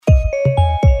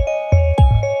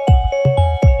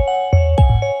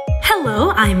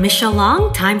I'm Michelle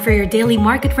Long. Time for your daily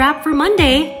market wrap for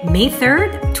Monday, May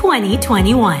 3rd,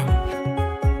 2021.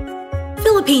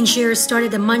 Philippine shares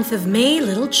started the month of May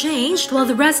little changed, while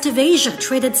the rest of Asia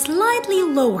traded slightly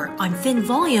lower on thin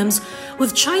volumes,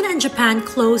 with China and Japan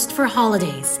closed for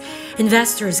holidays.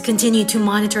 Investors continue to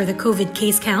monitor the COVID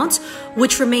case counts,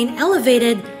 which remain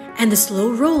elevated, and the slow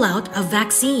rollout of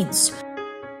vaccines.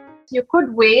 You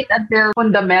could wait until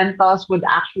fundamentals would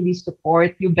actually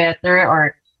support you better,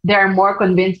 or there are more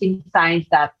convincing signs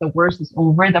that the worst is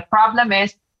over. The problem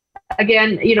is,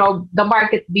 again, the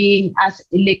market being as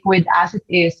illiquid as it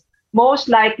is, most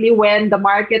likely when the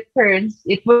market turns,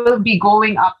 it will be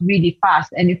going up really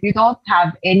fast. And if you don't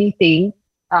have anything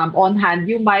on hand,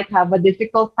 you might have a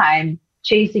difficult time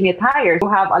chasing it higher. You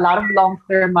have a lot of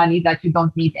long-term money that you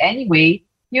don't need anyway.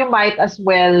 You might as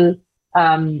well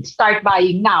start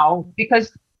buying now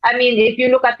because, if you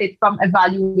look at it from a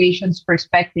valuations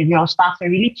perspective, stocks are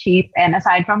really cheap. And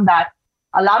aside from that,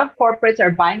 a lot of corporates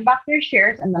are buying back their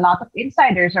shares and a lot of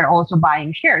insiders are also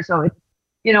buying shares. So,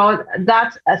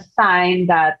 that's a sign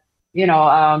that,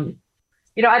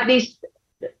 at least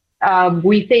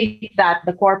we think that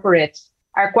the corporates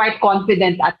are quite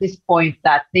confident at this point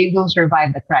that they will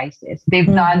survive the crisis. They've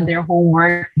done their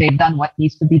homework, they've done what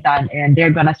needs to be done, and they're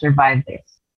going to survive this.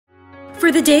 For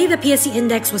the day, the PSE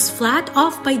index was flat,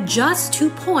 off by just 2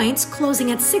 points, closing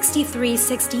at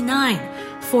 63.69.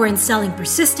 Foreign selling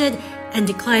persisted, and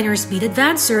decliners beat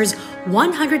advancers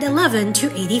 111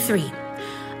 to 83.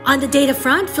 On the data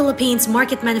front, Philippines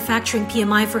market manufacturing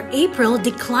PMI for April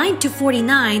declined to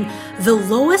 49, the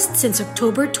lowest since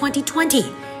October 2020.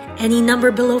 Any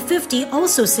number below 50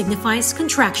 also signifies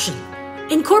contraction.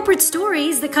 In corporate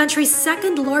stories, the country's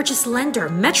second largest lender,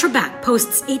 Metrobank,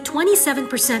 posts a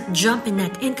 27% jump in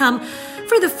net income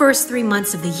for the first 3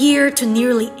 months of the year to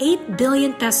nearly 8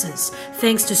 billion pesos,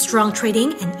 thanks to strong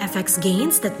trading and FX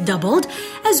gains that doubled,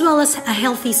 as well as a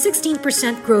healthy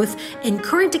 16% growth in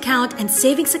current account and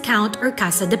savings account or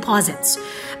CASA deposits,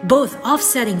 both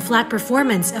offsetting flat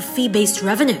performance of fee-based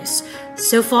revenues.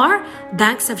 So far,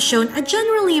 banks have shown a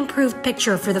generally improved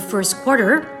picture for the first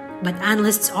quarter, but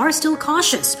analysts are still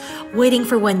cautious, waiting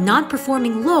for when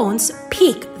non-performing loans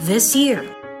peak this year.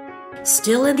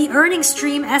 Still in the earnings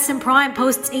stream, SM Prime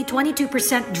posts a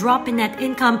 22% drop in net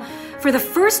income for the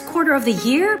first quarter of the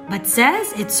year, but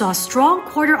says it saw strong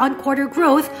quarter-on-quarter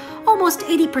growth, almost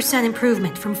 80%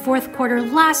 improvement from fourth quarter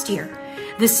last year.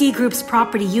 The C Group's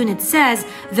property unit says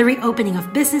the reopening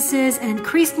of businesses and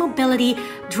increased mobility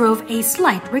drove a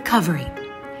slight recovery.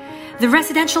 The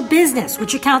residential business,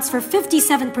 which accounts for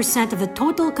 57% of the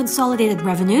total consolidated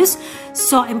revenues,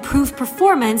 saw improved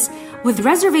performance, with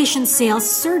reservation sales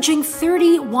surging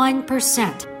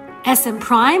 31%. SM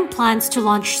Prime plans to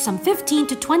launch some 15,000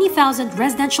 to 20,000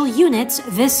 residential units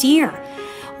this year,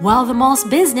 while the mall's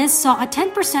business saw a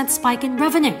 10% spike in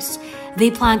revenues.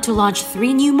 They plan to launch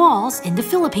 3 new malls in the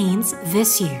Philippines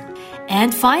this year.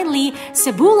 And finally,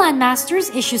 Cebu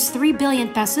Landmasters issues 3 billion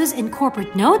pesos in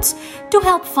corporate notes to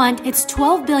help fund its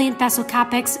 12 billion peso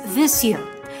capex this year.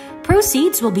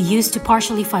 Proceeds will be used to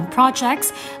partially fund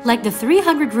projects like the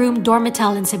 300-room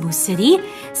Dormitel in Cebu City,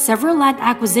 several land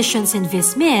acquisitions in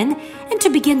Vismin, and to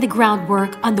begin the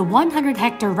groundwork on the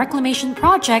 100-hectare reclamation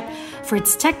project for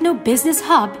its Techno Business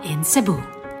Hub in Cebu.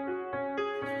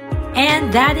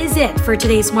 And that is it for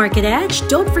today's Market Edge.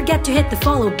 Don't forget to hit the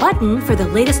follow button for the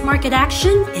latest market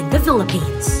action in the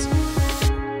Philippines.